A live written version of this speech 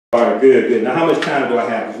All right, good, good. Now, how much time do I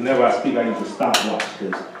have? Because whenever I speak, I use a stopwatch.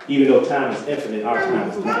 Because even though time is infinite, our time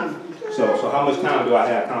is limited. So how much time do I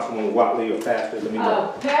have, Councilwoman Watley or Pastor? Let me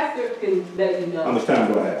know. Pastor can let you know. How much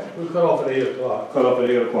time do I have? We'll cut off at 8 o'clock. Cut off at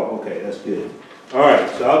 8 o'clock. Okay, that's good. All right,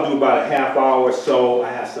 so I'll do about a half hour or so. I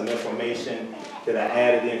have some information that I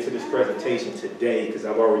added into this presentation today because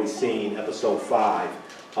I've already seen episode 5,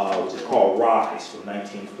 which is called Rise from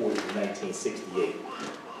 1940 to 1968.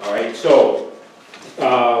 All right, so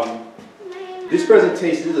this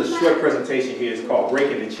presentation, this is a short presentation here. It's called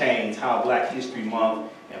Breaking the Chains, How Black History Month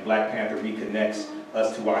and Black Panther Reconnects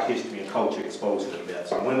Us to Our History and Culture, Exposing the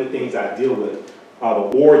Myths. So one of the things I deal with are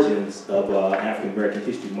the origins of African American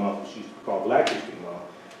History Month, which used to be called Black History Month.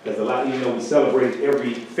 Because a lot, even though we celebrate it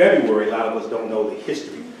every February, a lot of us don't know the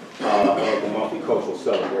history of the monthly cultural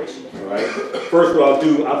celebration. All right. First, what I'll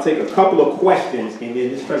do, I'll take a couple of questions, and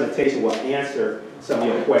then this presentation will answer some of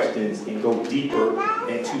your questions and go deeper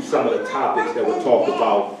into some of the topics that were talked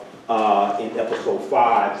about in episode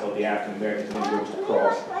 5 of the African Americans and Immigrants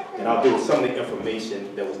Across. And I'll deal with some of the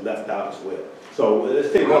information that was left out as well. So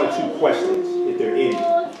let's take 1 or 2 questions, if there are any,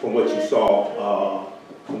 from what you saw,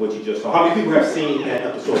 from what you just saw. How many people have seen that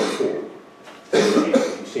episode before?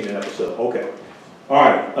 You've seen that episode? Okay. All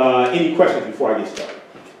right. Any questions before I get started?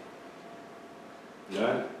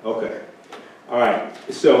 None? Okay. All right.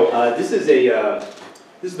 So this is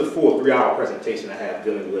the full 3-hour presentation I have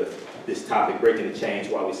dealing with this topic, breaking the chains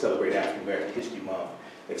while we celebrate African American History Month,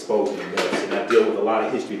 exposing the myths. And I deal with a lot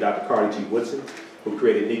of history. Dr. Carter G. Woodson, who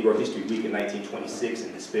created Negro History Week in 1926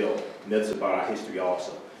 and dispelled myths about our history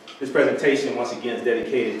also. This presentation, once again, is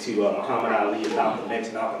dedicated to Muhammad Ali and Malcolm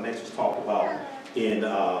X. Malcolm X was talked about in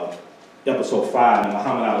episode 5, and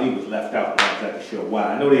Muhammad Ali was left out. I'm not exactly sure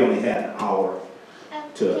why. I know they only had an hour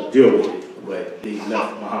to deal with it, but they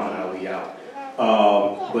left Muhammad Ali out.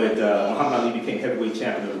 Muhammad Ali became heavyweight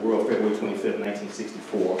champion of the world February 25th,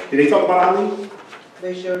 1964. Did they talk about Ali?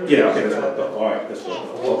 They showed. Yeah, okay, that's what I thought. All right, that's what I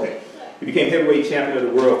thought. Okay. He became heavyweight champion of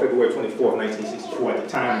the world February 24th, 1964. At the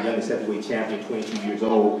time, the youngest heavyweight champion, 22 years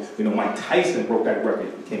old. You know, Mike Tyson broke that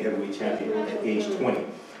record, became heavyweight champion at age 20.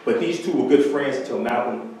 But these two were good friends until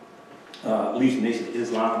Malcolm leaves the Nation of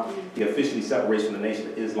Islam. He officially separates from the Nation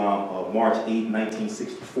of Islam March 8,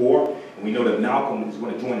 1964. And we know that Malcolm is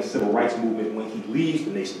going to join the Civil Rights Movement when he leaves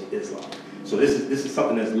the Nation of Islam. So this is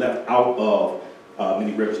something that's left out of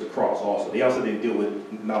Many Rivers to Cross also. They also didn't deal with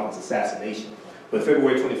Malcolm's assassination. But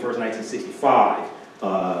February 21st, 1965,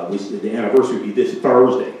 which the anniversary will be this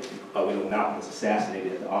Thursday, we know Malcolm was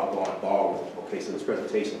assassinated at the Audubon Ballroom. Okay, so this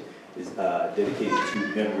presentation is dedicated to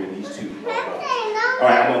memory of these two. All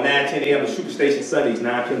right, I'm on 9:10 a.m. the Superstation Sundays,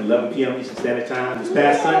 9 p.m. to 11 p.m. Eastern Standard Time. This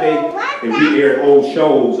past Sunday, they re-aired old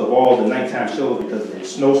shows of all the nighttime shows because the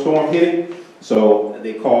snowstorm hit it. So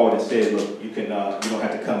they called and said, look, you don't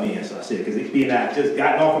have to come in. So I said, because I just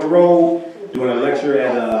gotten off of the road, doing a lecture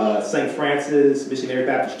at St. Francis Missionary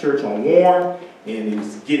Baptist Church on Warren, and it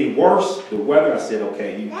was getting worse, the weather. I said,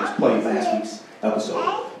 okay, you just played last week's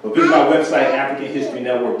episode. But visit our website,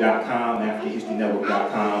 AfricanHistoryNetwork.com,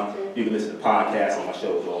 AfricanHistoryNetwork.com. You can listen to podcasts on my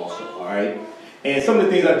shows also, all right? And some of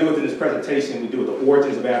the things I do within this presentation, we do with the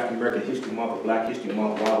origins of African American History Month, or Black History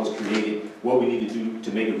Month, why it was created, what we need to do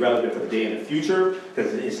to make it relevant for the day in the future.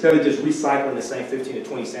 Because instead of just recycling the same 15 to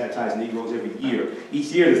 20 sanitized Negroes every year, each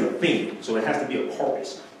year there's a theme. So there has to be a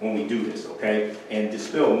purpose when we do this, okay? And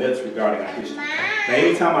dispel myths regarding our history. Now,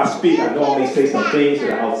 anytime I speak, I know I may say some things that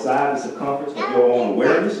are outside the circumference of your own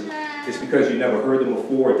awareness. Just because you never heard them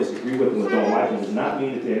before, or disagree with them, or don't like them, does not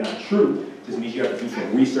mean that they're not true. This means you have to do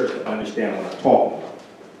some research to understand what I'm talking about.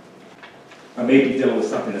 I may be dealing with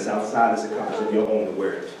something that's outside the circumference of your own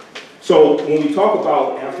awareness. So when we talk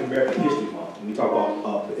about African American History Month, when we talk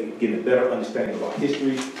about getting a better understanding of our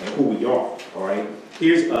history and who we are, all right?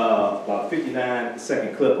 Here's about a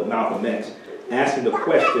 59-second clip of Malcolm X asking the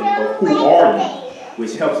question of who are you,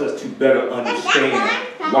 which helps us to better understand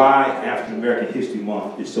why African American History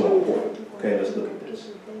Month is so important. Okay, let's look at this.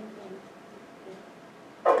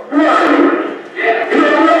 What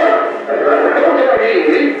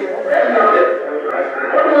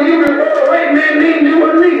were you before the white man named you a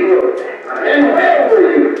Negro? And where were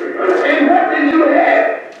you? And what did you have?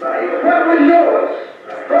 What was yours?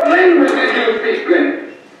 What language did you speak in?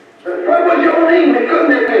 What was your name? It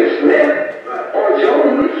couldn't have been Smith or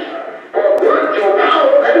Jones or Bunch or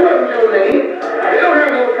Powell. That wasn't your name. They don't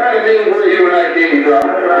have no kind of name where you and I came from.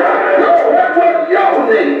 No, what was yours?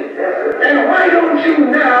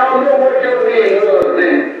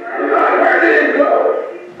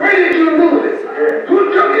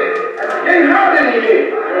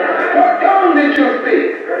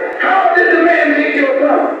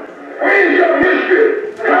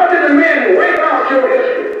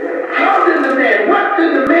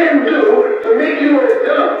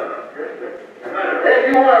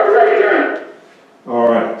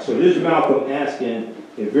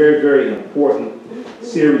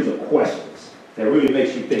 questions that really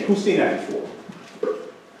makes you think. Who's seen that before?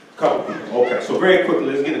 A couple people. Okay, so very quickly,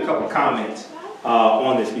 let's get a couple comments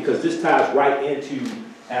on this, because this ties right into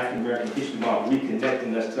African American History Month,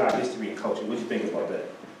 reconnecting us to our history and culture. What do you think about that?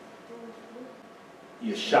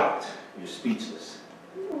 You're shocked. You're speechless.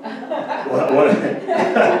 But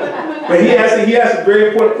he asked a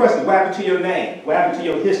very important question. What happened to your name? What happened to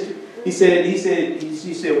your history? He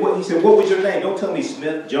said, what was your name? Don't tell me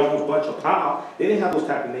Smith, Jones, Bunch, or Powell. They didn't have those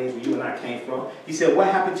type of names where you and I came from. He said, what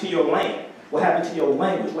happened to your land? What happened to your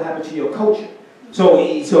language? What happened to your culture? So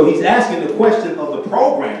he's asking the question of the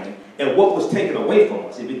programming and what was taken away from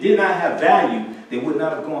us. If it did not have value, they would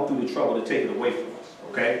not have gone through the trouble to take it away from us.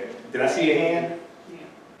 Okay? Did I see a hand?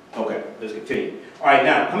 Okay, let's continue. All right,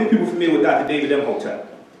 now, how many people are familiar with Dr. David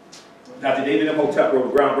Imhotep? Dr. David Imhotep wrote a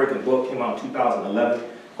groundbreaking book, came out in 2011,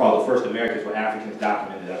 called The First Americans Were Africans,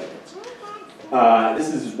 Documented Evidence.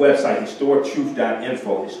 This is his website,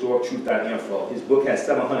 historictruth.info, historictruth.info. His book has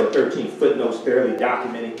 713 footnotes, thoroughly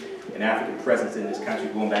documenting an African presence in this country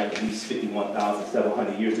going back at least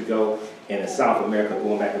 51,700 years ago, and in South America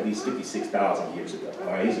going back at least 56,000 years ago. All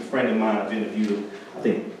right, he's a friend of mine. I've interviewed him, I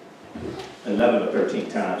think, 11 or 13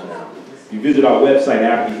 times now. If you visit our website,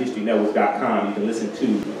 AfricanHistoryNetwork.com, you can listen to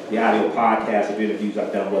the audio podcast of interviews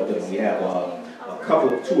I've done with them. We have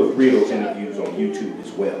two or three of those interviews on YouTube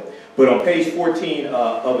as well. But on page 14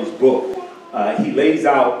 of his book, he lays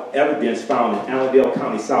out evidence found in Allendale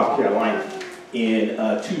County, South Carolina in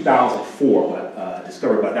 2004,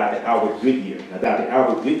 discovered by Dr. Albert Goodyear. Now, Dr.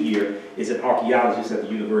 Albert Goodyear is an archaeologist at the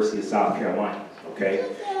University of South Carolina, okay?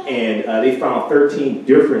 And they found 13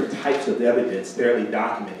 different types of evidence thoroughly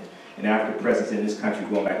documented an African presence in this country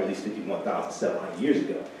going back at least 51,700 years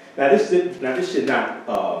ago. Now, this should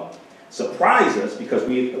not surprise us, because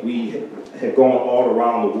we had gone all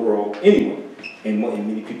around the world anyway, and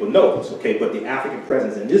many people know this, okay? But the African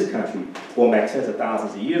presence in this country, going back tens of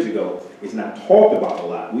thousands of years ago, is not talked about a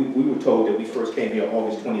lot. We were told that we first came here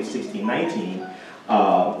August 20th, 1619,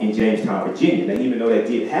 in Jamestown, Virginia. Now, even though that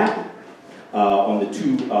did happen on the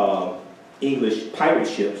two English pirate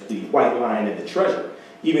ships, the White Lion and the Treasure,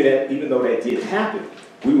 even though that did happen,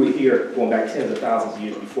 we were here going back tens of thousands of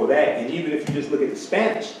years before that. And even if you just look at the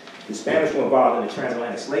Spanish were involved in the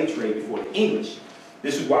transatlantic slave trade before the English.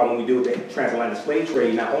 This is why when we deal with the transatlantic slave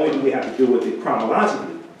trade, not only do we have to deal with it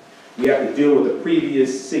chronologically, we have to deal with the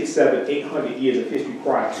previous 600, 700, 800 years of history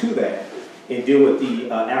prior to that, and deal with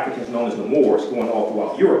the Africans known as the Moors going all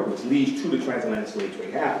throughout Europe, which leads to the transatlantic slave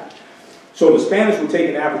trade happening. So the Spanish were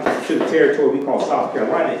taking Africans to the territory we call South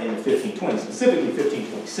Carolina in 1520, specifically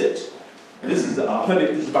 1526. And this is about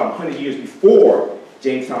 100 years before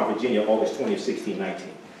Jamestown, Virginia, August 20th,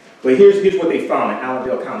 1619. But here's what they found in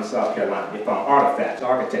Allendale County, South Carolina. They found artifacts,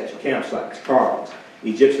 architecture, campsites, carvings,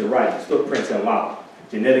 Egyptian writings, footprints and lava,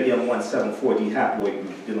 genetic M174D haploid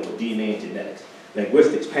group dealing with DNA and genetics,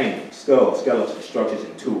 linguistics, paintings, skulls, skeletons, structures,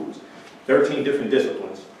 and tools. 13 different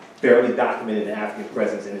disciplines thoroughly documented the African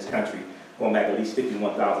presence in this country going back at least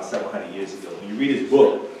 51,700 years ago. When you read his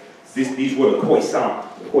book, these were the Khoisan.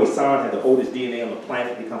 The Khoisan had the oldest DNA on the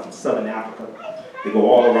planet. They come from southern Africa. They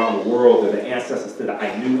go all around the world. They're the ancestors to the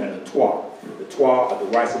Ainu and the Twa. The Twa are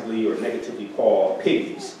derisively or negatively called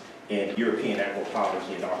pygmies in European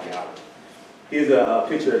anthropology and archaeology. Here's a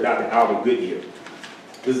picture of Dr. Albert Goodyear.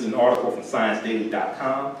 This is an article from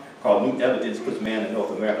ScienceDaily.com called New Evidence Puts Man in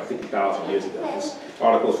North America 50,000 years ago. This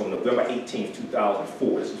article is from November 18th,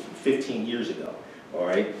 2004. This is from 15 years ago, all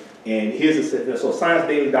right? And so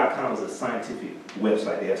ScienceDaily.com is a scientific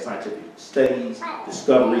website. They have scientific studies,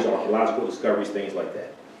 discoveries, archaeological discoveries, things like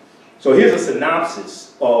that. So here's a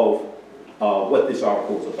synopsis of what this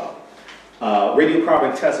article is about.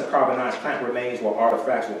 Radiocarbon tests of carbonized plant remains where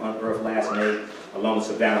artifacts were unearthed last May along the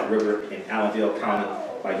Savannah River in Allendale County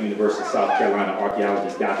by University of South Carolina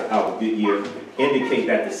archaeologist Dr. Albert Goodyear indicate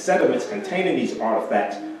that the sediments containing these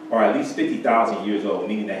artifacts are at least 50,000 years old,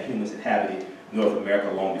 meaning that humans inhabited North America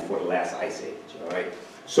long before the last ice age, all right?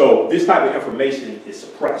 So this type of information is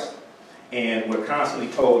suppressed, and we're constantly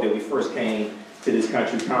told that we first came to this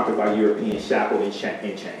country conquered by Europeans, shackled and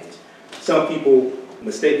chains. Some people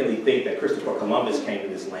mistakenly think that Christopher Columbus came to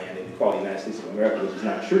this land and we call the United States of America, which is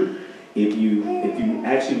not true. If you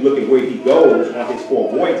actually look at where he goes on his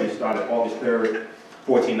 4 voyages, started August 3rd,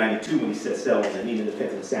 1492, when he set sail on the Nina, the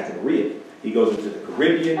Pinta, and Santa Maria. He goes into the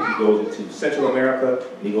Caribbean, he goes into Central America,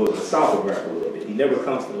 and he goes into South America a little bit. He never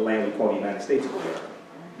comes to the land we call the United States of America.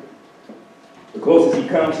 The closest he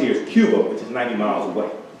comes here is Cuba, which is 90 miles away.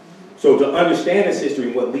 So to understand this history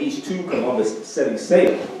and what leads to Columbus setting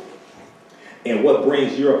sail, and what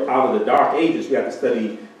brings Europe out of the Dark Ages, we have to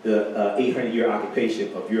study the 800-year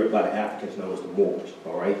occupation of Europe by the Africans known as the Moors,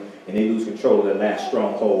 all right? and they lose control of their last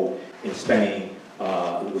stronghold in Spain,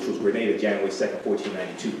 which was Grenada, January 2nd,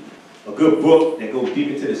 1492. A good book that goes deep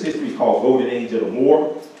into this history is called Golden Age of the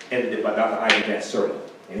Moor, edited by Dr. Ivan Van Sertima.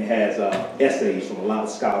 And it has essays from a lot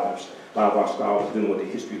of our scholars dealing with the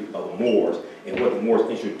history of the Moors and what the Moors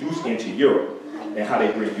introduced into Europe and how they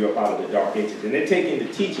bring Europe out of the Dark Ages. And they're taking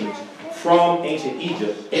the teachings from ancient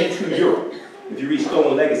Egypt into Europe. If you read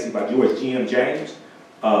Stolen Legacy by George G.M. James,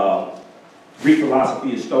 Greek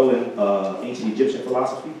philosophy is stolen ancient Egyptian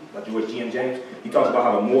philosophy by George G.M. James. He talks about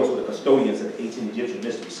how the Moors were the custodians of the ancient Egyptian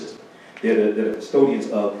mystery system. They're the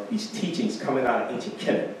custodians of these teachings coming out of ancient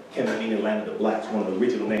Kemet. Kemet meaning land of the blacks, one of the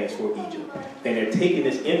original names for Egypt. And they're taking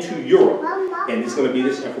this into Europe, and it's going to be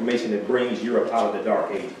this information that brings Europe out of the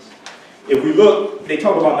Dark Ages. If we look, they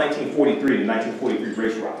talk about 1943, the 1943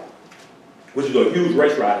 race riot, which is a huge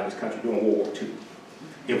race riot in this country during World War II.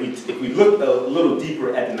 If we look a little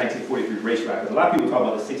deeper at the 1943 race riot, because a lot of people talk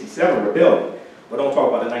about the 67 rebellion, but don't talk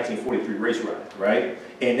about the 1943 race riot, right?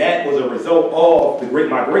 And that was a result of the Great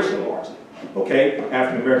Migration largely, okay?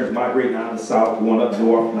 African Americans migrating out of the South, going up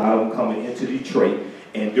north, a lot of them coming into Detroit.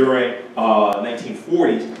 And during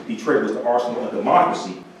 1940s, Detroit was the arsenal of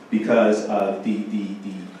democracy because the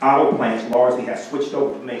auto plants largely had switched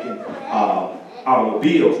over from making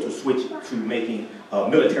automobiles to switch to making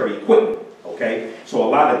military equipment, okay? So a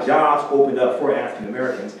lot of jobs opened up for African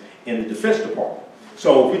Americans in the Defense Department.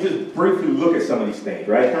 So if we just briefly look at some of these things,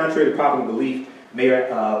 right? Contrary to popular belief, Mayor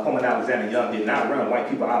Coleman Alexander Young did not run white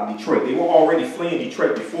people out of Detroit. They were already fleeing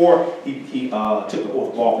Detroit before he took the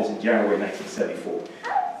oath of office in January 1974.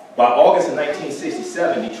 By August of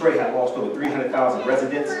 1967, Detroit had lost over 300,000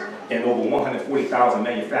 residents and over 140,000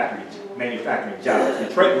 manufacturing jobs.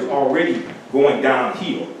 Detroit was already going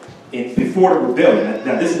downhill before the rebellion.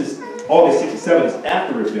 Now this is, August 67 is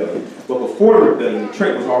after the rebellion, but before the rebellion,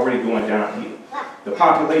 Detroit was already going downhill. The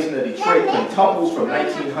population of Detroit quintuples from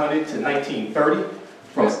 1900 to 1930,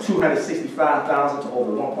 from 265,000 to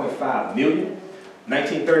over 1.5 million.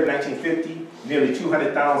 1930 1950, nearly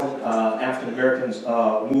 200,000 African Americans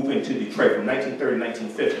moved into Detroit from 1930 to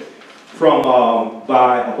 1950. From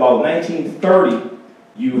by about 1930,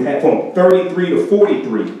 you had from 33 to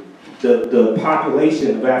 43, the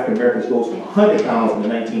population of African Americans goes from 100,000 in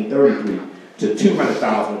 1933 to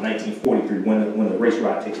 200,000 in 1943 when the race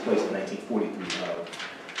riot takes place in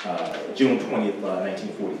 1943, June 20th,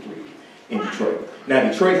 1943 in Detroit. Now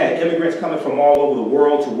Detroit had immigrants coming from all over the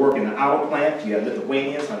world to work in the auto plant. You had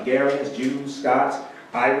Lithuanians, Hungarians, Jews, Scots,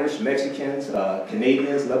 Irish, Mexicans,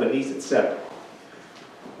 Canadians, Lebanese, etc.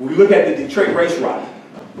 When we look at the Detroit race riot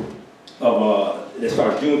that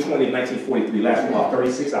started June 20th, 1943, lasted about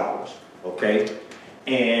 36 hours, okay?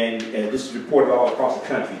 And this is reported all across the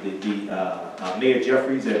country. Mayor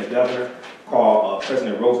Jeffries and the governor called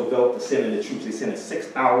President Roosevelt to send in the troops. They sent in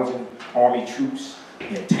 6,000 Army troops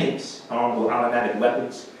and tanks armed with automatic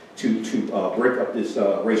weapons to break up this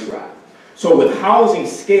race riot. So with housing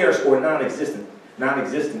scarce or non-existent,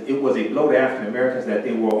 it was a blow to African Americans that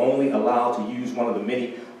they were only allowed to use one of the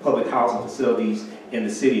many public housing facilities in the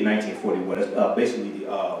city in 1941. That's basically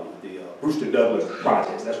the Brewster Douglas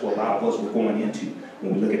projects. That's what a lot of us were going into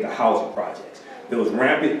when we look at the housing projects. There was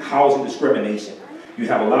rampant housing discrimination. You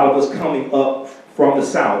have a lot of us coming up from the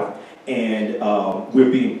South, and we're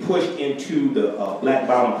being pushed into the Black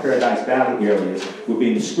Bottom Paradise Valley areas. We're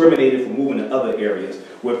being discriminated for moving to other areas.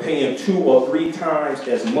 We're paying 2 or 3 times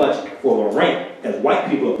as much for the rent as white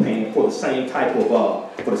people are paying for the same type of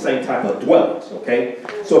dwellings. Okay,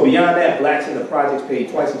 so beyond that, blacks in the projects pay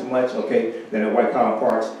twice as much, okay, than their white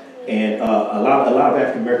counterparts, and a lot of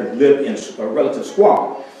African Americans live in a relative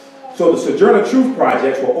squalor. So the Sojourner Truth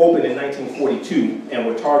projects were opened in 1942 and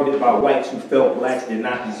were targeted by whites who felt blacks did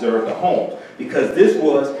not deserve the home, because this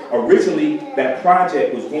was originally, that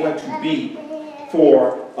project was going to be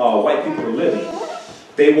for white people to live in.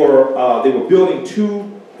 They were building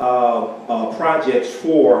 2 projects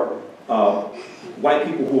for white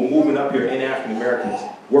people who were moving up here, and African Americans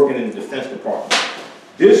working in the Defense Department.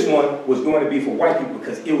 This one was going to be for white people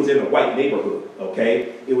because it was in a white neighborhood,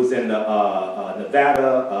 okay? It was in the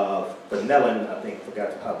Nevada, Vanillin, I think, I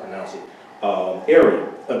forgot how to pronounce it, area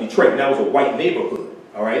of Detroit. And that was a white neighborhood,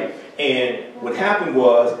 all right? And what happened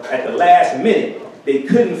was, at the last minute, they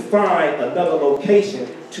couldn't find another location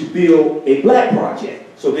to build a black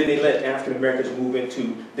project. So then they let African Americans move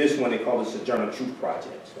into this one they call the Sojourner Truth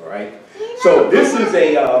Projects, all right? So this is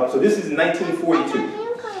this is 1942.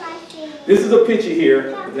 This is a picture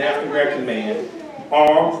here of an African American man,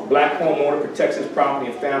 armed, black homeowner, protects his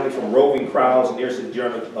property and family from roving crowds near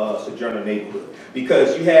Sojourner neighborhood.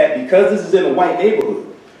 Because this is in a white neighborhood,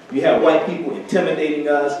 You had white people intimidating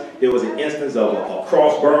us. There was an instance of a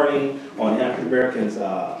cross burning on African Americans'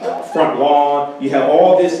 front lawn. You had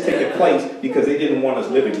all this taking place because they didn't want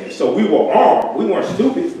us living there. So we were armed. We weren't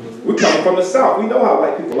stupid. We're coming from the South. We know how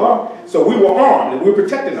white people are. So we were armed and we were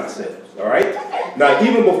protecting ourselves. All right? Now,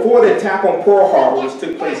 even before the attack on Pearl Harbor, which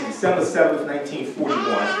took place December 7th,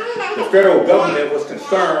 1941, the federal government was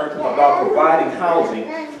concerned about providing housing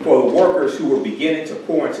for the workers who were beginning to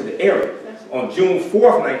pour into the area. On June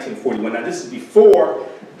 4th, 1941, now this is before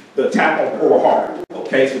the attack on Pearl Harbor,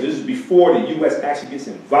 okay? So this is before the U.S. actually gets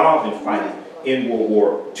involved in fighting in World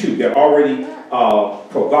War II. They're already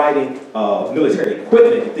providing military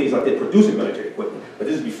equipment and things like that, producing military equipment. But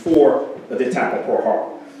this is before the attack on Pearl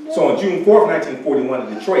Harbor. So on June 4th, 1941,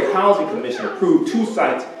 the Detroit Housing Commission approved 2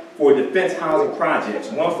 sites for defense housing projects,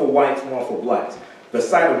 one for whites, one for blacks. The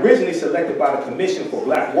site originally selected by the Commission for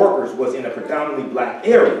Black Workers was in a predominantly black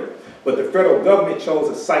area, but the federal government chose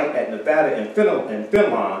a site at Nevada and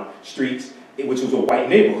Finland streets, which was a white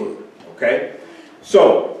neighborhood, okay?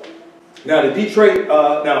 So, now the Detroit,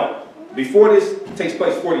 now, before this takes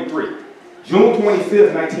place, 43, June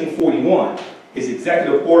 25th, 1941, is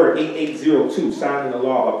Executive Order 8802, signed into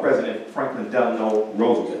law by President Franklin Delano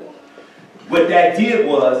Roosevelt. What that did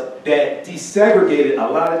was that desegregated a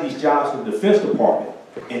lot of these jobs from the Defense Department,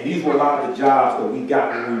 and these were a lot of the jobs that we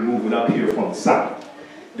got when we were moving up here from the South.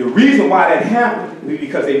 The reason why that happened was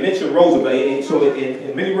because they mentioned Roosevelt, and so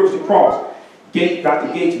in Many Rivers Across,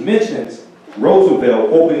 Dr. Gates mentions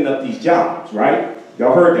Roosevelt opening up these jobs, right?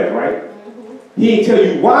 Y'all heard that, right? He didn't tell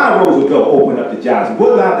you why Roosevelt opened up the jobs. It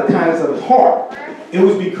wasn't out of the kindness of his heart. It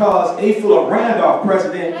was because A. Philip Randolph,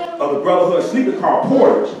 president of the Brotherhood of Sleeping Car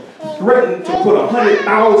Porters, threatened to put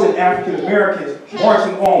 100,000 African Americans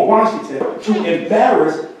marching on Washington to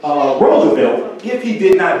embarrass Roosevelt if he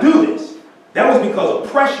did not do this. That was because of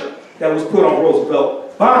pressure that was put on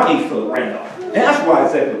Roosevelt by A. Philip Randolph. That's why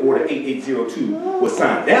Executive Order 8802 was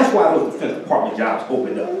signed. That's why those Defense Department jobs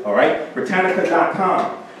opened up, all right?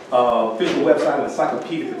 Britannica.com, official website of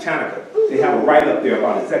Encyclopedia Britannica. They have a write-up there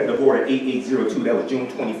about Executive Order 8802. That was June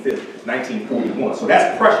 25th, 1941. So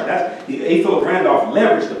that's pressure. That's A. Philip Randolph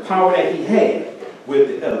leveraged the power that he had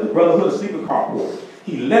with the Brotherhood of Sleeping Car Porters.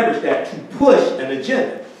 He leveraged that to push an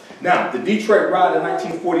agenda. Now, the Detroit riot in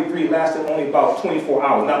 1943 lasted only about 24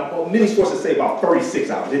 hours. Now, many sources say about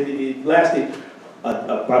 36 hours. It lasted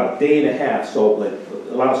about a day and a half, so like,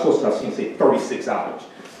 a lot of sources I've seen say 36 hours.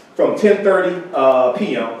 From 10:30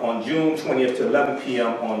 p.m. on June 20th to 11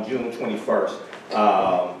 p.m. on June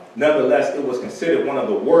 21st. Nonetheless, it was considered one of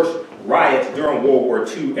the worst riots during World War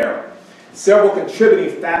II era. Several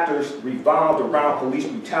contributing factors revolved around police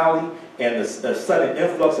brutality and the sudden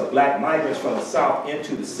influx of black migrants from the South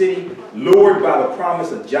into the city, lured by the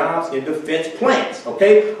promise of jobs in defense plants,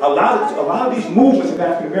 okay? A lot of these movements of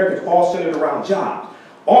African Americans all centered around jobs.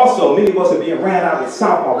 Also, many of us are being ran out of the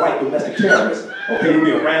South by white domestic terrorists, okay? We're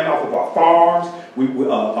being ran off of our farms.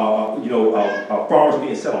 Our farms are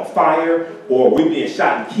being set on fire, or we're being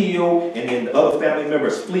shot and killed, and then the other family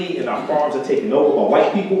members flee, and our farms are taken over by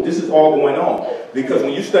white people. This is all going on because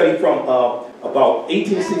when you study from about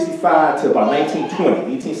 1865 to about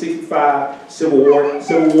 1920, 1865 Civil War ends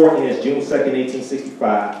June 2nd,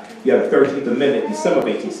 1865. You have the 13th Amendment, December of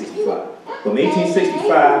 1865. From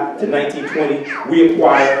 1865 to 1920, we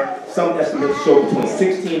acquired, some estimates show, between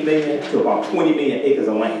 16 million to about 20 million acres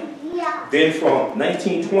of land. Then from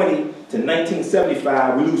 1920 to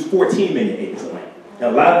 1975, we lose 14 million acres of land. Now,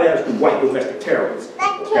 a lot of that is through white domestic terrorists,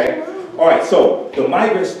 okay? All right, so the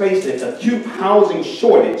migrants faced an acute housing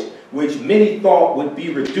shortage, which many thought would be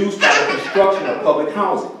reduced by the construction of public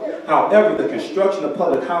housing. However, the construction of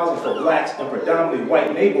public housing for blacks in predominantly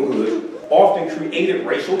white neighborhoods often created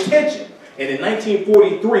racial tension. And in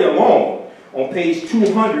 1943 alone, on page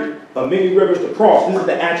 200 of Many Rivers to Cross, this is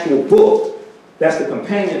the actual book. That's the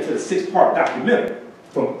companion to the 6-part documentary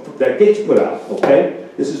that Gates put out, okay?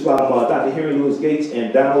 This is by Dr. Henry Louis Gates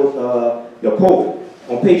and Donald Yakovic.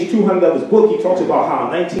 On page 200 of his book, he talks about how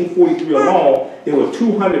in 1943 alone, there were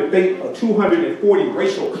 240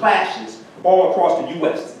 racial clashes all across the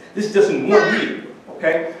U.S. This is just in one year,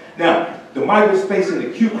 okay? Now, the migrants faced an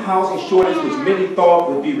acute housing shortage, which many thought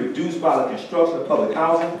would be reduced by the construction of public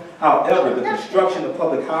housing. However, the construction of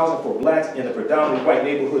public housing for blacks in a predominantly white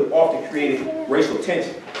neighborhood often created racial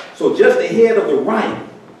tension. So just ahead of the riot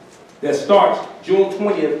that starts June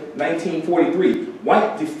 20th, 1943,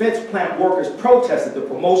 white defense plant workers protested the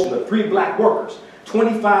promotion of 3 black workers.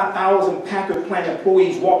 25,000 Packard plant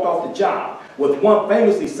employees walked off the job, with one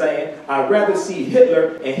famously saying, "I'd rather see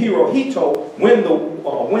Hitler and Hirohito win than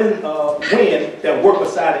work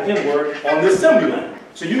beside the N-word on the assembly line."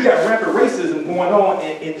 So you got rampant racism going on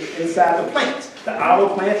inside the plants, the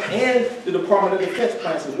auto plants and the Department of Defense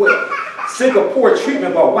plants as well. Sick of poor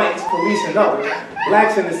treatment by whites, police, and others,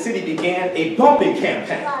 blacks in the city began a bumping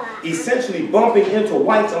campaign, essentially bumping into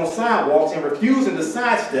whites on sidewalks and refusing to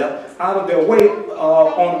sidestep out of their way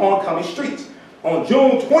on oncoming streets. On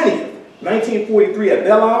June 20th, 1943 at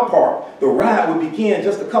Belle Isle Park, the riot would begin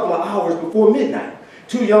just a couple of hours before midnight.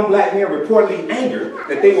 Two young black men, reportedly angered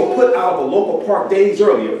that they were put out of a local park days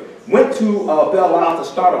earlier, went to Belle Isle to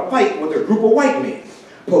start a fight with a group of white men.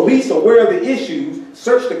 Police, aware of the issues,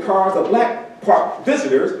 searched the cars of black park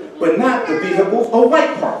visitors, but not the vehicles of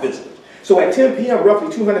white park visitors. So at 10 p.m.,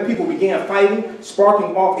 roughly 200 people began fighting,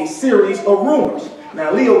 sparking off a series of rumors.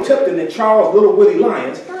 Now, Leo Tipton and Charles Little Willie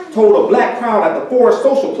Lyons told a black crowd at the Forest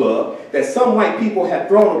Social Club that some white people had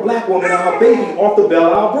thrown a black woman and her baby off the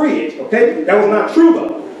Belle Isle Bridge. Okay, that was not true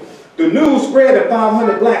though. The news spread that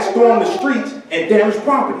 500 blacks stormed the streets and damaged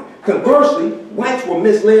property. Conversely, whites were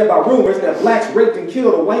misled by rumors that blacks raped and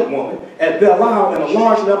killed a white woman at Belle Isle, and a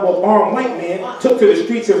large number of armed white men took to the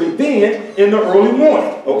streets of revenge in the early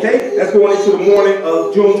morning. Okay, that's going into the morning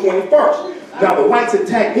of June 21st. Now, the whites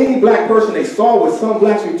attacked any black person they saw, with some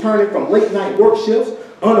blacks returning from late night work shifts,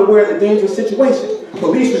 unaware of the dangerous situation.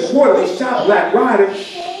 Police reportedly shot black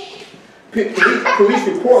rioters. Police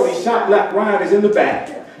reportedly shot black rioters in the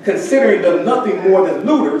back, considering them nothing more than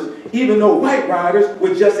looters, even though white rioters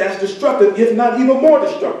were just as destructive, if not even more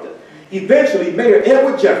destructive. Eventually, Mayor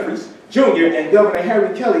Edward Jeffries Jr. and Governor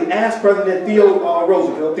Harry Kelly asked President Theodore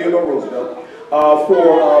Roosevelt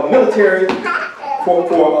for military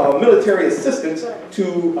assistance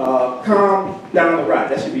to calm down the riot.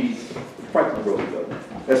 That should be Franklin Roosevelt.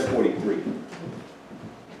 That's 43.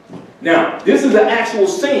 Now, this is an actual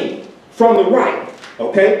scene from the riot.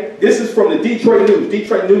 Okay, this is from the Detroit News.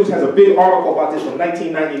 Detroit News has a big article about this from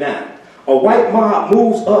 1999. A white mob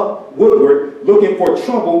moves up Woodward looking for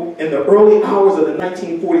trouble in the early hours of the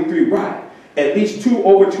 1943 riot. At least 2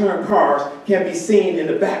 overturned cars can be seen in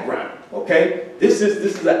the background. Okay, this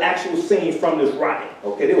is an actual scene from this riot.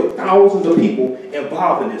 Okay, there were thousands of people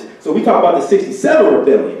involved in this. So we talk about the 67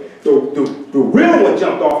 rebellion. The real one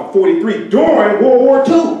jumped off in 43 during World War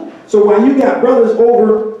II. So while you got brothers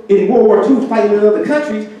over in World War II fighting in other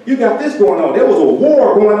countries, you got this going on. There was a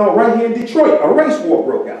war going on right here in Detroit. A race war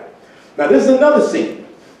broke out. Now this is another scene.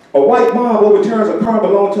 A white mob overturns a car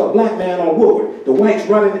belonging to a black man on Woodward. The whites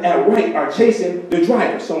running at right are chasing the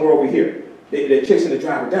driver somewhere over here. They're chasing the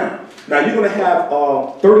driver down. Now you're going to have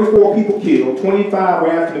 34 people killed, 25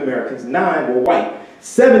 were African Americans, 9 were white.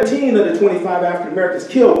 17 of the 25 African Americans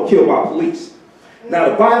killed were killed by police. Now,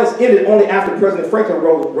 the violence ended only after President Franklin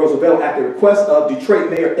Roosevelt, at the request of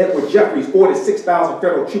Detroit Mayor Edward Jeffries, ordered 6,000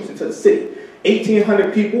 federal troops into the city.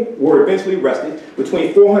 1,800 people were eventually arrested.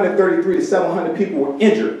 Between 433 to 700 people were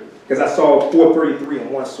injured, because I saw 433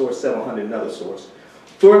 in one source, 700 in another source.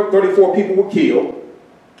 34 people were killed.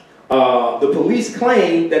 The police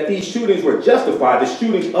claimed that these shootings were justified, the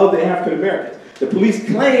shootings of the African Americans. The police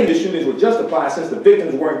claimed the shootings were justified since the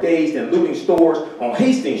victims were engaged in looting stores on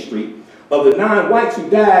Hastings Street. Of the 9 whites who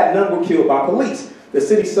died, none were killed by police. The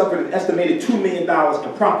city suffered an estimated $2 million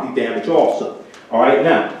in property damage also. All right,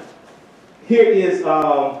 now, here is,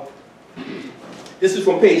 this is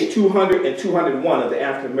from page 200 and 201 of the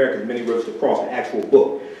African Americans, Many Rivers to Cross, the actual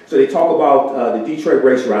book. So they talk about the Detroit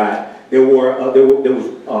race riot. There was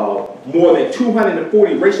more than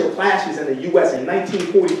 240 racial clashes in the U.S. in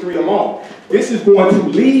 1943 alone. This is going to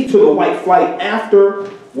lead to the white flight after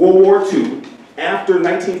World War II. After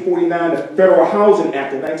 1949, the Federal Housing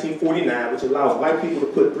Act of 1949, which allows white people to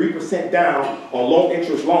put 3% down on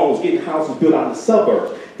low-interest loans, getting houses built out in the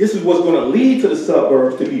suburbs. This is what's going to lead to the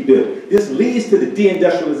suburbs to be built. This leads to the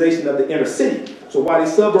deindustrialization of the inner city. So while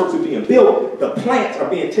these suburbs are being built, the plants are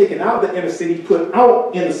being taken out of the inner city, put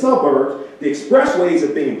out in the suburbs. The expressways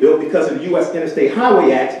are being built because of the U.S. Interstate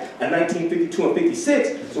Highway Acts of 1952 and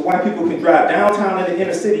 56. So white people can drive downtown in the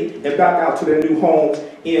inner city and back out to their new homes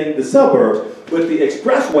in the suburbs. But the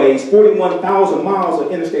expressways, 41,000 miles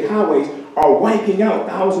of interstate highways, are wiping out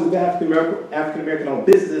thousands of African-American owned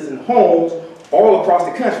businesses and homes all across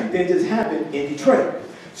the country. It didn't just happen in Detroit.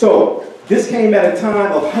 So this came at a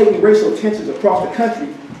time of heightened racial tensions across the country,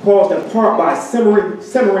 caused in part by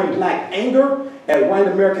simmering black anger at white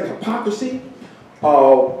American hypocrisy.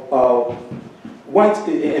 Whites and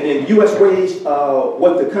the U.S. waged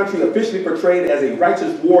what the country officially portrayed as a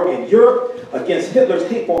righteous war in Europe against Hitler's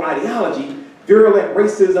hateful ideology. Virulent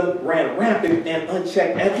racism ran rampant and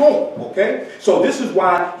unchecked at home, okay? So this is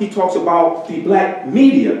why he talks about the black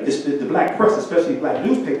media, the black press, especially black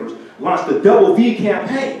newspapers, launched the Double V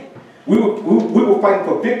campaign, We were fighting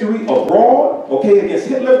for victory abroad, okay, against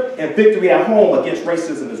Hitler, and victory at home against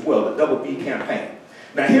racism as well, the Double B campaign.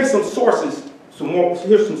 Now here's some sources,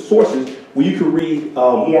 here's some sources where you can read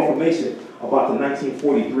more information about the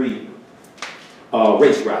 1943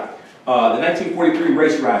 race riot. The 1943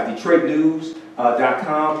 race riot,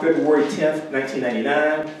 DetroitNews.com, February 10th,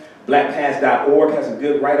 1999. BlackPass.org has a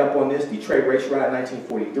good write-up on this, Detroit race riot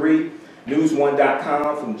 1943.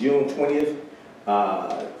 News1.com from June 20th,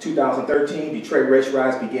 2013. Detroit race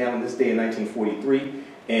riots began on this day in 1943.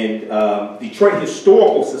 And Detroit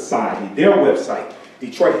Historical Society, their website,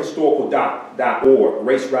 DetroitHistorical.org,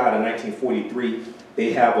 race riot in 1943.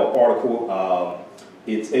 They have an article.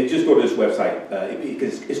 Just go to this website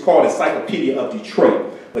because it's called Encyclopedia of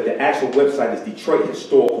Detroit, but the actual website is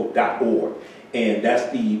DetroitHistorical.org, and that's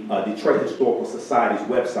the Detroit Historical Society's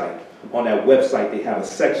website. On that website, they have a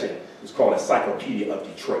section. It's called Encyclopedia of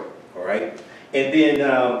Detroit. All right, and then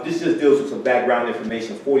this just deals with some background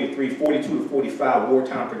information. 42 to 45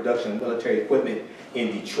 wartime production of military equipment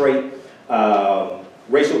in Detroit.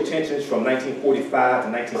 Racial tensions from 1945 to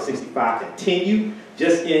 1965 continue.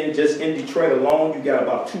 Just in Detroit alone, you got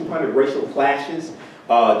about 200 racial clashes.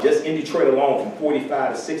 Just in Detroit alone, from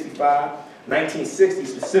 45 to 65. 1960,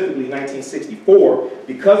 specifically 1964,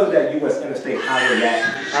 because of that U.S. Interstate Highway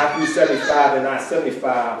Act, I-375 and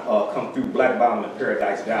I-75 come through Black Bottom and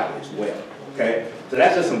Paradise Valley as well. Okay, so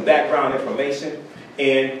that's just some background information.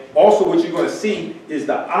 And also, what you're going to see is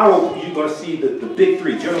you're going to see the big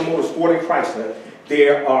three: General Motors, Ford, and Chrysler. They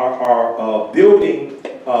are building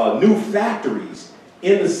new factories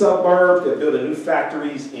in the suburbs. They're building new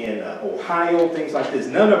factories in Ohio, things like this.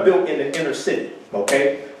 None are built in the inner city,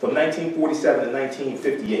 okay, from 1947 to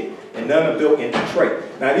 1958. And none are built in Detroit.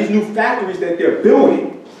 Now, these new factories that they're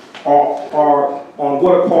building are on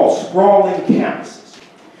what are called sprawling campuses.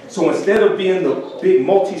 So instead of being the big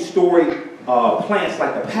multi-story plants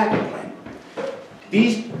like the packing plant,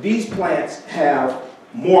 these plants have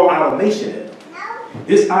more automation in them.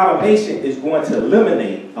 This automation is going to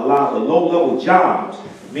eliminate a lot of the low-level jobs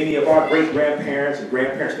many of our great-grandparents and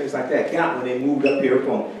grandparents, things like that, got when they moved up here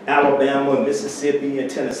from Alabama, Mississippi, and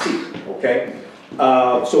Tennessee, okay?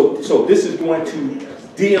 So this is going to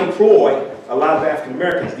de-employ a lot of African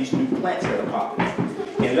Americans, these new plants that are popping up.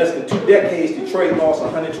 In less than 2 decades, Detroit lost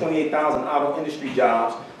 128,000 auto industry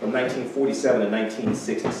jobs from 1947 to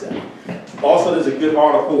 1967. Also, there's a good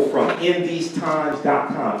article from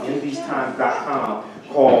InTheseTimes.com,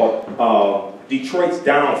 called Detroit's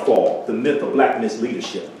Downfall, the Myth of Black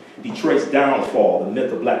Misleadership. Detroit's Downfall, the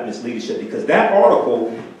Myth of Black Misleadership, because that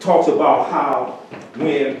article talks about how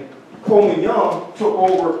when Coleman Young took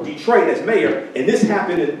over Detroit as mayor, and this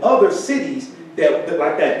happened in other cities that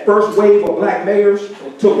like that first wave of black mayors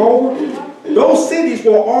took over, those cities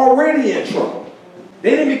were already in trouble.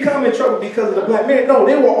 They didn't become in trouble because of the black mayor. No,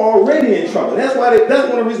 they were already in trouble. That's one of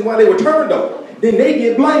the reasons why they were turned over. Then they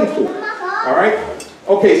get blamed for it. All right?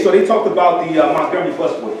 Okay, so they talked about the Montgomery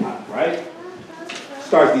bus boycott, right?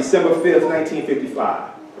 Starts December 5th,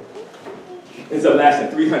 1955. Ends up lasting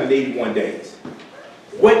 381 days.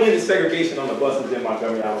 What ended segregation on the buses in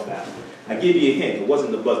Montgomery, Alabama? I give you a hint. It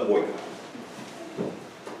wasn't the bus boycott.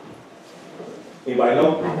 Anybody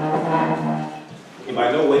know?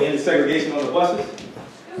 Anybody know what ended segregation on the buses?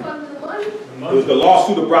 It was the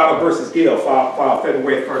lawsuit of Browder versus Gale filed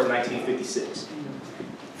February 1st, 1956.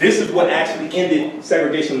 This is what actually ended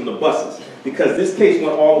segregation on the buses, because this case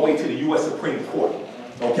went all the way to the U.S. Supreme Court.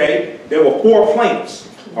 Okay? There were 4 plaintiffs.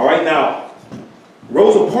 All right, now,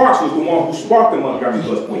 Rosa Parks was the one who sparked the Montgomery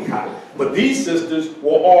bus boycott. But these sisters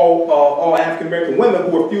were all African-American women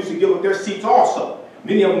who refused to give up their seats also.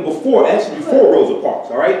 Many of them before Rosa Parks,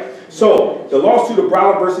 all right? So, the lawsuit of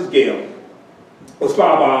Browder versus Gale was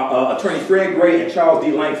filed by attorney Fred Gray and Charles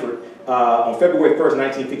D. Langford on February 1st,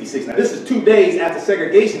 1956. Now, this is 2 days after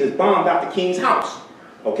segregationists bombed Dr. King's house,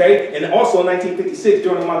 okay? And also in 1956,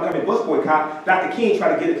 during the Montgomery bus boycott, Dr. King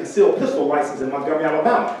tried to get a concealed pistol license in Montgomery,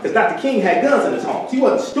 Alabama, because Dr. King had guns in his homes. He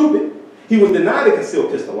wasn't stupid. He was denied a concealed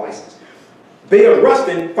pistol license. Bayard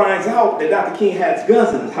Rustin finds out that Dr. King has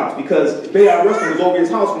guns in his house because Bayard Rustin was over his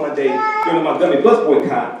house one day during the Montgomery bus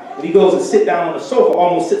boycott, and he goes and sits down on the sofa,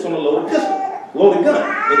 almost sits on a loaded gun. And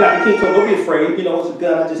Dr. King told him, don't be afraid, you know, it's a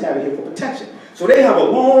gun, I just have it here for protection. So they have a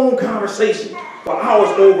long conversation for hours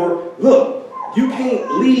over, look, you can't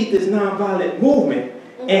lead this nonviolent movement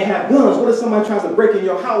and have guns. What if somebody tries to break in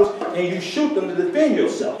your house and you shoot them to defend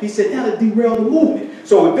yourself? He said, that'll derail the movement.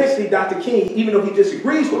 So eventually Dr. King, even though he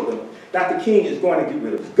disagrees with them, Dr. King is going to get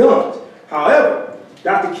rid of his guns. However,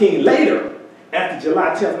 Dr. King later after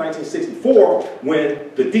July 10th, 1964,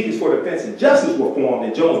 when the Deacons for Defense and Justice were formed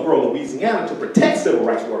in Jonesboro, Louisiana, to protect civil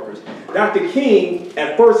rights workers, Dr. King,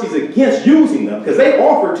 at first, he's against using them because they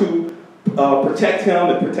offer to protect him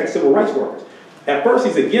and protect civil rights workers. At first,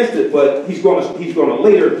 he's against it, but he's going to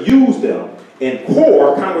later use them. And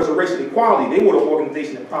CORE, Congress of Racial Equality, they were the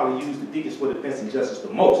organization that probably used the Deacons for Defense and Justice the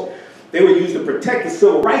most. They were used to protect the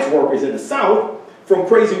civil rights workers in the South from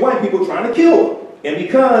crazy white people trying to kill them. And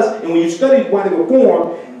when you study why they were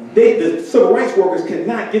formed, the civil rights workers could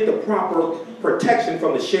not get the proper protection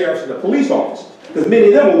from the sheriffs and the police officers, because many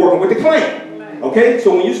of them were working with the Klan. Okay,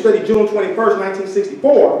 so when you study June 21st,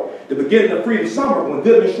 1964, the beginning of Freedom Summer, when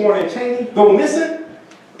Goodman, Shorter, and Cheney go missing,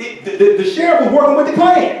 the sheriff was working with the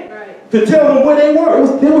Klan to tell them where they were.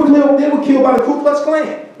 They were killed by the Ku Klux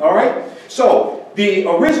Klan. All right, so the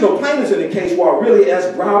original plaintiffs in the case were really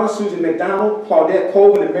S. Browder, Susan McDonald, Claudette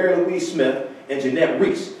Colvin, and Mary Louise Smith, and Jeanette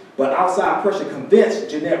Reese. But outside pressure convinced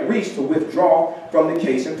Jeanette Reese to withdraw from the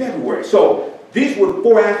case in February. So these were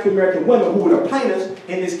 4 African-American women who were the plaintiffs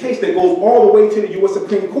in this case that goes all the way to the U.S.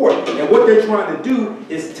 Supreme Court. And what they're trying to do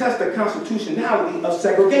is test the constitutionality of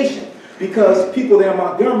segregation. Because people there in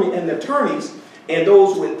Montgomery and the attorneys and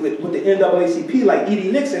those with the NAACP like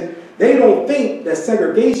E.D. Nixon, they don't think that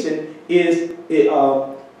segregation is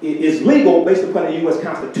legal based upon the U.S.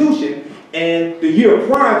 Constitution. And the year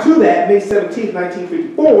prior to that, May 17,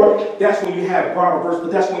 1954, that's when you had Brown versus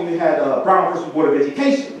Board of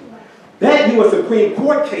Education. That U.S. Supreme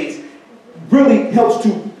Court case really helps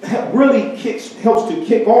to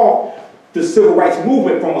kick off the civil rights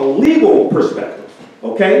movement from a legal perspective.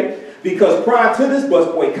 Okay, because prior to this bus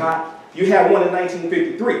boycott, you had one in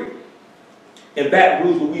 1953 in Baton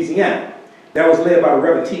Rouge, Louisiana. That was led by the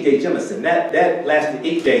Reverend T.J. Jemison. That lasted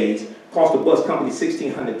 8 days, cost the bus company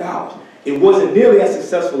 $1,600. It wasn't nearly as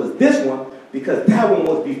successful as this one because that one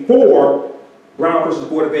was before Brown versus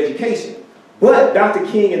Board of Education. But Dr.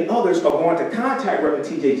 King and others are going to contact Reverend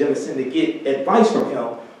T.J. Jemison to get advice from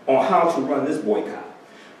him on how to run this boycott.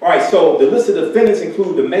 All right, so the list of defendants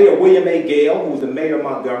include the mayor, William A. Gale, who was the mayor of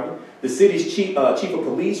Montgomery, the city's chief of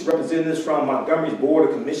police, representatives from Montgomery's Board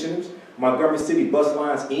of Commissioners, Montgomery City Bus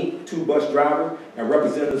Lines, Inc., 2 bus drivers, and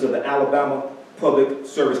representatives of the Alabama Public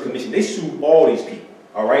Service Commission. They sued all these people.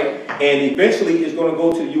 All right, and eventually it's going to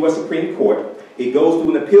go to the U.S. Supreme Court. It goes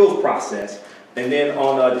through an appeals process, and then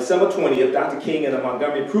on December 20th, Dr. King and the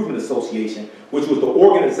Montgomery Improvement Association, which was the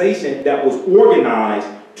organization that was organized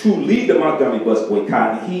to lead the Montgomery bus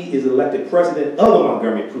boycott, and he is elected president of the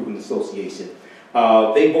Montgomery Improvement Association.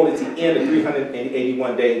 They voted to end the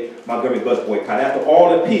 381-day Montgomery bus boycott. After all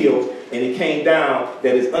the appeals, and it came down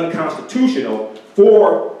that it's unconstitutional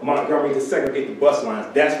for Montgomery to segregate the bus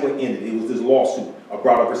lines. That's what ended. It was this lawsuit of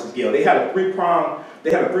Browder versus Gale. They had a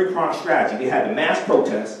three-pronged strategy. They had the mass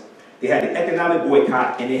protest, they had the economic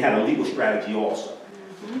boycott, and they had a legal strategy also.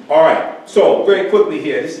 All right, so very quickly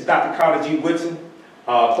here, this is Dr. Carter G. Woodson,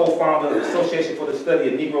 co-founder of the Association for the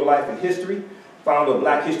Study of Negro Life and History, founder of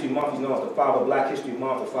Black History Month. He's known as the father of Black History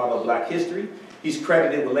Month, the father of Black history. He's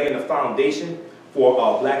credited with laying the foundation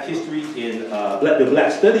for Black history in the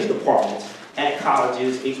Black Studies departments at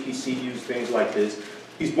colleges, HBCUs, things like this.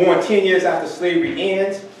 He's born 10 years after slavery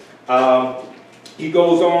ends. He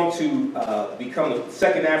goes on to become the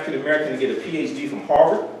second African American to get a PhD from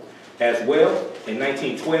Harvard as well in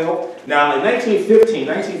 1912. Now in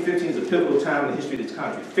 1915 is a pivotal time in the history of this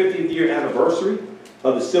country. 50th year anniversary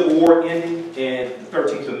of the Civil War ending and the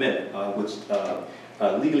 13th Amendment, which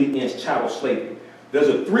legally ends chattel slavery. There's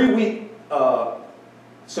a 3-week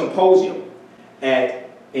symposium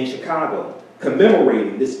in Chicago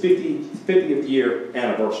commemorating this 50th year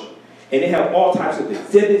anniversary. And they have all types of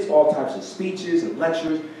exhibits, all types of speeches and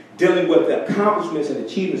lectures dealing with the accomplishments and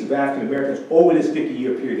achievements of African Americans over this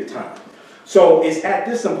 50-year period of time. So it's at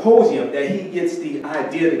this symposium that he gets the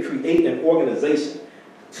idea to create an organization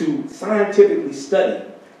to scientifically study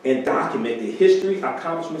and document the history,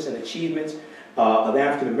 accomplishments, and achievements of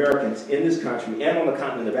African Americans in this country and on the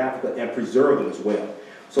continent of Africa, and preserve them as well.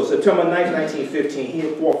 So September 9, 1915, he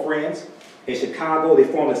and 4 friends in Chicago, they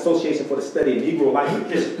formed an Association for the Study of Negro Life and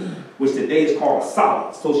History, which today is called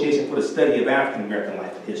ASALH, Association for the Study of African American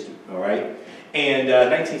Life and History, all right? And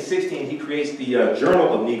 1916, he creates the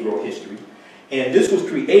Journal of Negro History. And this was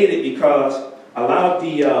created because a lot of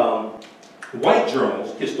the white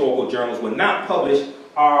journals, historical journals, would not publish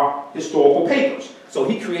our historical papers. So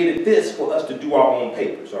he created this for us to do our own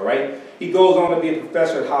papers, all right? He goes on to be a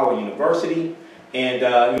professor at Howard University. And,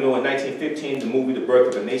 you know, in 1915, the movie The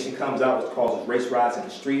Birth of a Nation comes out, which causes race riots in the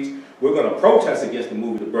streets. We're going to protest against the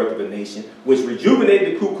movie The Birth of a Nation, which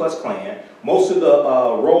rejuvenated the Ku Klux Klan. Most of the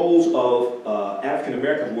roles of African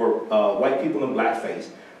Americans were white people in blackface.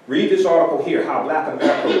 Read this article here, How Black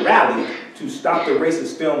America Rallied to Stop the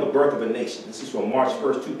Racist Film, The Birth of a Nation. This is from March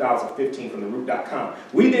 1st, 2015 from theroot.com.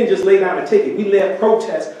 We didn't just lay down and take it. We led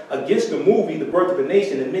protests against the movie The Birth of a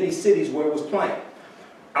Nation in many cities where it was playing.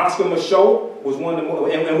 Oscar Micheaux was one of the,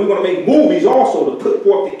 and we're going to make movies also to put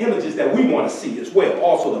forth the images that we want to see as well,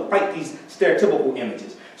 also to fight these stereotypical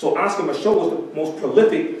images. So Oscar Micheaux was the most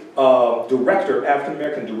prolific director,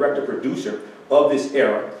 African-American director, producer of this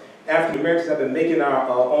era. African-Americans have been making our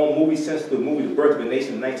own movies since the movie The Birth of a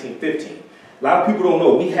Nation in 1915. A lot of people don't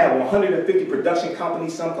know we have 150 production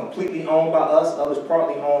companies, some completely owned by us, others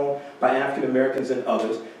partly owned by African-Americans and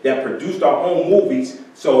others, that produced our own movies.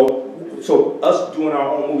 So us doing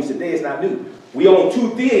our own movies today is not new. We own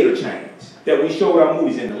 2 theater chains that we showed our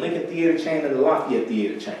movies in, the Lincoln Theater chain and the Lafayette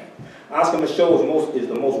Theater chain. Oscar Micheaux is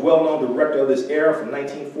the most well-known director of this era. From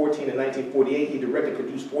 1914 to 1948, he directed and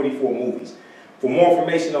produced 44 movies. For more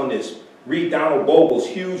information on this, read Donald Bogle's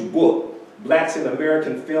huge book, Blacks in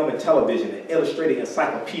American Film and Television, an illustrated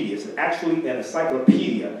encyclopedia. It's actually an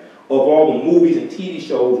encyclopedia of all the movies and TV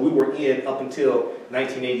shows we were in up until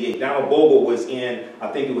 1988. Donald Bogle was in, I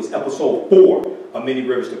think it was episode 4 of Many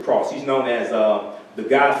Rivers to Cross. He's known as the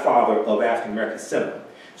godfather of African American cinema.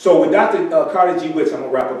 So with Dr. Carter G. Woodson, I'm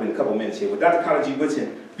going to wrap up in a couple minutes here. With Dr. Carter G.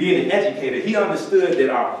 Woodson being an educator, he understood that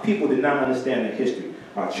our people did not understand their history.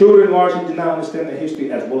 Our children largely did not understand their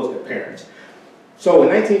history as well as their parents. So in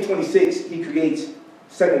 1926, he creates,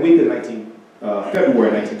 second week of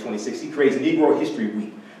February 1926, he creates Negro History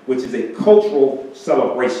Week, which is a cultural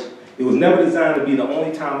celebration. It was never designed to be the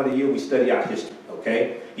only time of the year we study our history,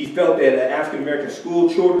 okay? He felt that African-American school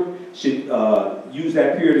children should use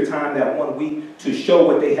that period of time, that 1 week, to show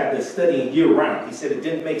what they have been studying year-round. He said it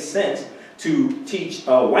didn't make sense to teach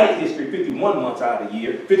white history 51 months out of the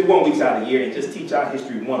year, 51 weeks out of the year, and just teach our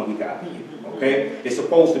history 1 week out of the year. Okay? It's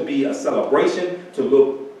supposed to be a celebration to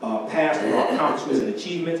look past our accomplishments and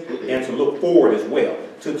achievements and to look forward as well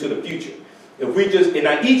to the future. If we just, and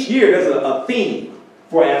now each year there's a theme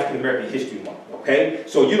for African American History Month. Okay?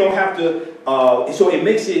 So you don't have to, so it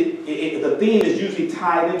makes the theme is usually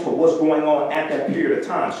tied into what's going on at that period of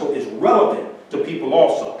time. So it's relevant to people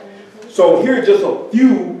also. So here are just a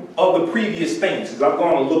few of the previous things, because I've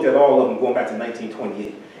gone and looked at all of them going back to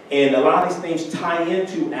 1928. And a lot of these things tie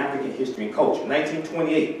into African history and culture.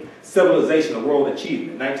 1928, Civilization, a World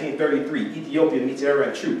Achievement. 1933, Ethiopia Meets Era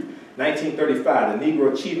and Truth. 1935, The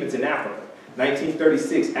Negro Achievements in Africa.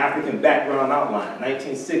 1936, African Background Outline.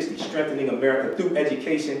 1960, Strengthening America Through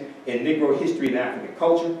Education in Negro History and African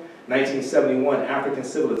Culture. 1971, African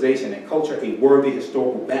Civilization and Culture, A Worthy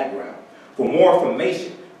Historical Background. For more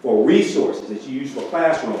information, for resources that you use for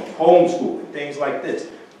classrooms, homeschooling, things like this,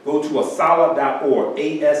 go to asala.org,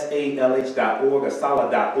 asalh.org,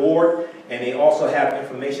 asala.org, and they also have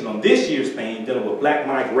information on this year's theme dealing with black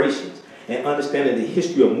migrations and understanding the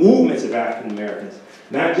history of movements of African Americans,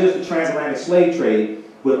 not just the transatlantic slave trade,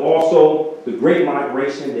 but also the Great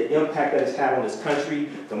Migration, the impact that it's had on this country,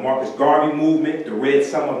 the Marcus Garvey movement, the Red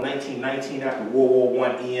Summer of 1919 after World War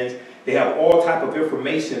I ends. They have all type of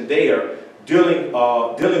information there dealing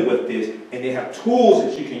with this, and they have tools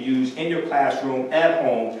that you can use in your classroom, at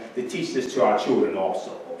home, to teach this to our children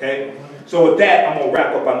also, okay? So with that, I'm going to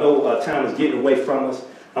wrap up. I know time is getting away from us.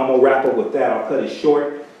 I'm going to wrap up with that. I'll cut it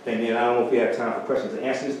short, and then I don't know if we have time for questions and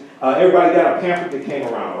answers. Everybody got a pamphlet that came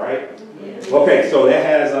around, right? Yes. Okay, so that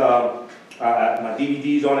has my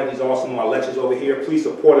DVDs on it. These are also my lectures over here. Please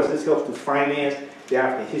support us. This helps to finance the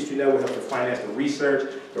African History Network, helps to finance the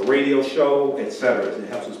research, the radio show, etc. It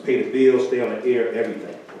helps us pay the bills, stay on the air,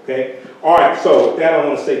 everything. Okay? All right, so with that, I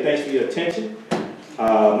want to say thanks for your attention.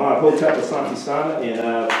 Imhotep Asante Sana, and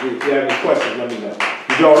if you have any questions, let me know.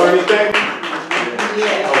 Did y'all learn anything?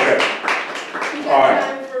 Yeah. Okay. All right.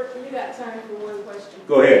 You got time for one question.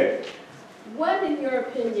 Go ahead. What, in your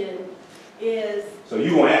opinion, is... So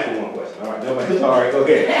you won't ask me one question. All right. Nobody. All right. Go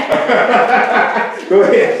ahead. Go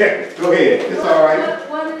ahead. Go ahead. It's all right.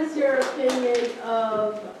 What is your opinion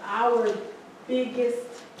of our biggest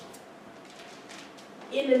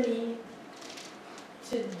enemy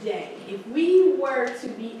today? If we were to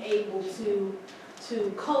be able to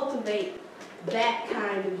cultivate that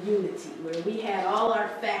kind of unity, where we had all our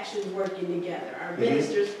factions working together, our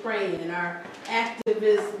ministers praying, our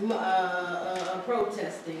activists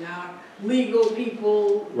protesting, our legal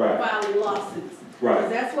people filing lawsuits. Right.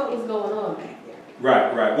 Because that's what was going on back there.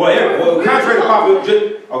 Right, right. Well, contrary to popular,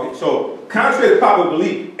 okay, so contrary to popular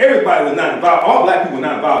belief, everybody was not involved. All black people were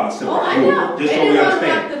not involved in the civil rights movement. Just so we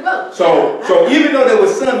understand. So even though there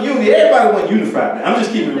was some unity, everybody wasn't unified. I'm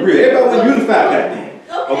just keeping it real. Everybody wasn't unified back then.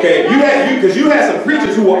 Okay, you had some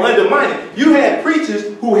preachers who were undermining. You had preachers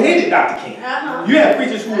who hated Dr. King. You had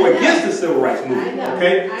preachers who were against the civil rights movement.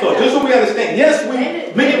 Okay, so just so we understand, yes,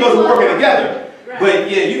 many of us were working together, but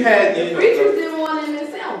yeah, you had preachers didn't want him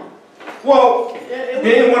in Selma. Well, they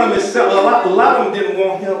didn't want him in Selma. A lot of them didn't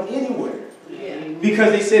want him anywhere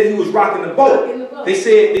because they said he was rocking the boat. They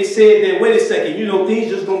said that wait a second,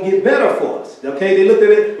 things just gonna get better for us. Okay, they looked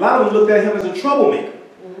at it. A lot of them looked at him as a troublemaker.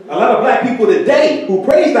 A lot of black people today who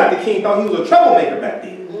praised Dr. King thought he was a troublemaker back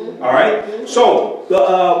then. All right? So,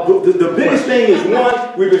 the biggest thing is,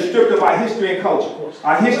 one, we've been stripped of our history and culture.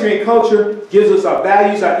 Our history and culture gives us our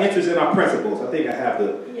values, our interests, and our principles. I think I have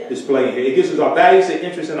the display here. It gives us our values and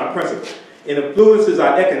interests and our principles. It influences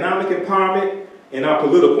our economic empowerment and our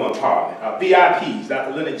political empowerment. Our VIPs,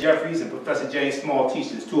 Dr. Leonard Jeffries and Professor James Small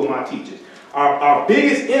teachers, two of my teachers. Our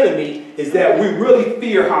biggest enemy is that we really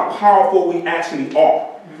fear how powerful we actually are.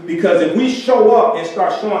 Because if we show up and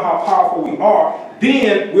start showing how powerful we are,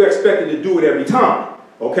 then we're expected to do it every time.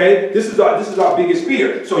 Okay? This is our biggest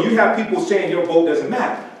fear. So you have people saying your vote doesn't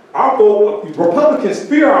matter. Our vote, Republicans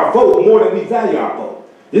fear our vote more than we value our vote.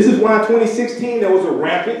 This is why in 2016 there was a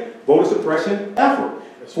rampant voter suppression effort.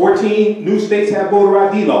 14 new states have voter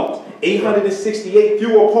ID laws. 868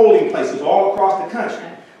 fewer polling places all across the country.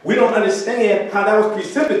 We don't understand how that was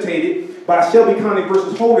precipitated by Shelby County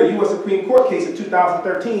versus Holder, U.S. Supreme Court case in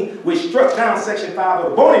 2013, which struck down Section 5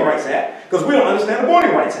 of the Voting Rights Act, because we don't understand the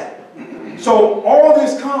Voting Rights Act. So all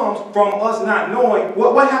this comes from us not knowing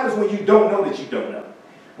what happens when you don't know that you don't know.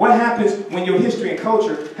 What happens when your history and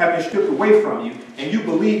culture have been stripped away from you and you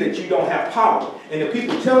believe that you don't have power? And the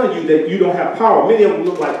people telling you that you don't have power, many of them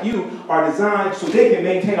look like you, are designed so they can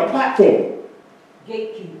maintain a platform.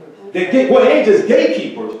 Gatekeepers. Well, they ain't just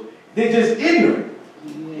gatekeepers, they're just ignorant.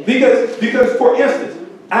 Because for instance,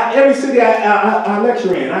 every city I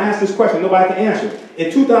lecture in, I ask this question, nobody can answer. In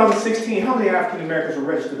 2016, how many African Americans were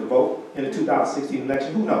registered to vote in the 2016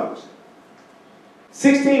 election? Who knows?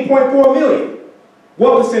 16.4 million.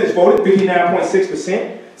 What percentage voted?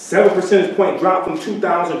 59.6%. 7 percentage point drop from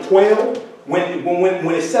 2012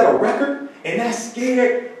 when it set a record, and that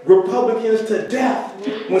scared Republicans to death.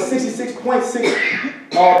 When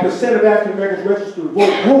 66.6% of African Americans registered to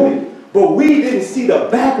vote voted. But we didn't see the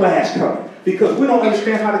backlash coming because we don't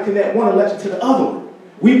understand how to connect one election to the other one.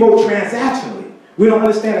 We vote transactionally. We don't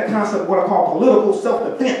understand the concept of what I call political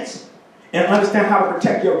self-defense and understand how to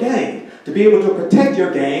protect your gains. To be able to protect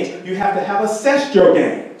your gains, you have to have assessed your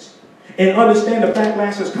gains and understand the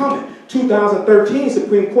backlash that's coming. 2013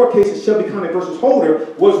 Supreme Court case of Shelby County versus Holder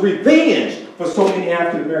was revenge for so many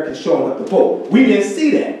African Americans showing up to vote. We didn't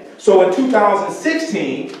see that. So in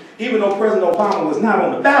 2016, even though President Obama was not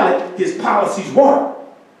on the ballot, his policies were.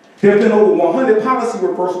 There have been over 100 policy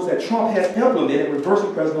reversals that Trump has implemented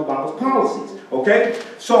reversing President Obama's policies. Okay?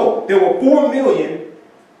 So there were 4 million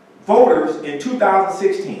voters in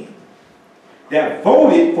 2016 that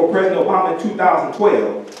voted for President Obama in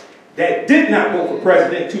 2012 that did not vote for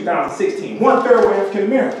president in 2016. 1/3 were African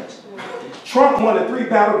Americans. Trump won the 3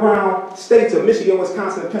 battleground states of Michigan,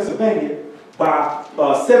 Wisconsin, and Pennsylvania by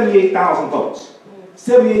 78,000 votes.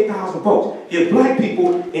 78,000 votes. If black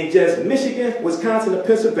people in just Michigan, Wisconsin, and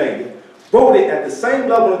Pennsylvania voted at the same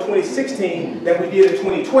level in 2016 that we did in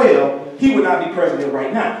 2012, he would not be president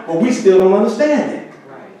right now. But we still don't understand that.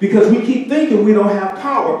 Because we keep thinking we don't have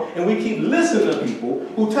power, and we keep listening to people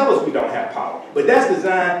who tell us we don't have power. But that's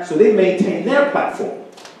designed so they maintain their platform.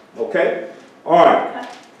 Okay? All right.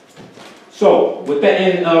 So, with that,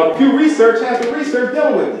 and Pew Research has the research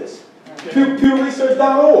dealing with this.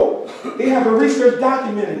 PewResearch.org. They have a research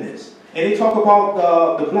documenting this. And they talk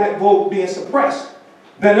about the black vote being suppressed.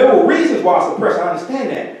 Now, there were reasons why it's suppressed, I understand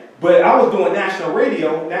that. But I was doing national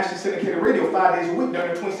radio, nationally syndicated radio 5 days a week during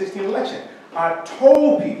the 2016 election. I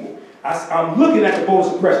told people, I'm looking at the voter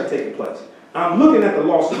suppression taking place. I'm looking at the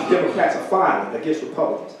lawsuits Democrats are filing against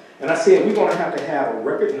Republicans. And I said, we're going to have a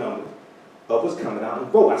record number of us coming out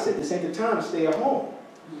and vote. I said, this ain't the time to stay at home.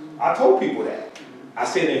 I told people that. I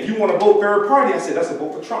said, if you want to vote third party, I said, that's a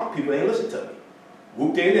vote for Trump. People ain't listen to me.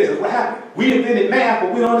 Whoop, there it is. That's what happened. We invented math,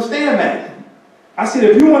 but we don't understand math. I said,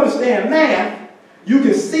 if you understand math, you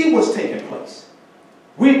can see what's taking place.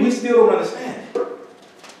 We still don't understand it.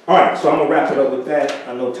 All right, so I'm going to wrap it up with that.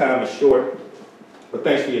 I know time is short, but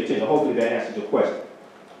thanks for your attention. Hopefully that answers your question.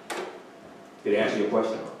 Did it answer your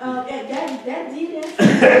question? That did answer.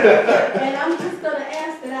 And I'm just going to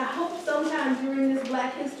ask that I hope sometime during this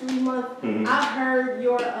Black History Month, I've heard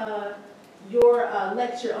your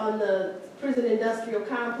lecture on the prison industrial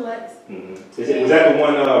complex. Was that the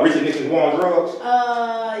one Richard Nixon's war on drugs?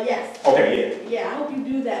 Yes. Okay, Yeah, I hope you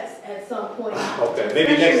do that at some point. Okay,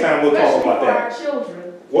 maybe next time we'll talk about that. Especially for our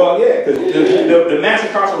children. Well, yeah, because the mass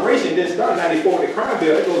incarceration didn't start in 94 with the crime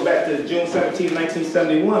bill. It goes back to June 17,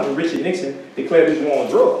 1971, when Richard Nixon declared his war on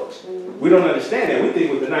drugs. We don't understand that. We think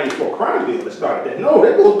it was the 94 crime bill that started that. No,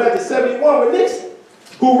 that goes back to 71 with Nixon,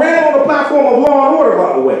 who ran on the platform of law and order,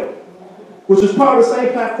 by the way, which is part of the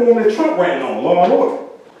same platform that Trump ran on, law and order.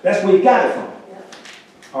 That's where he got it from.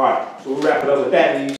 All right, so we'll wrap it up with that.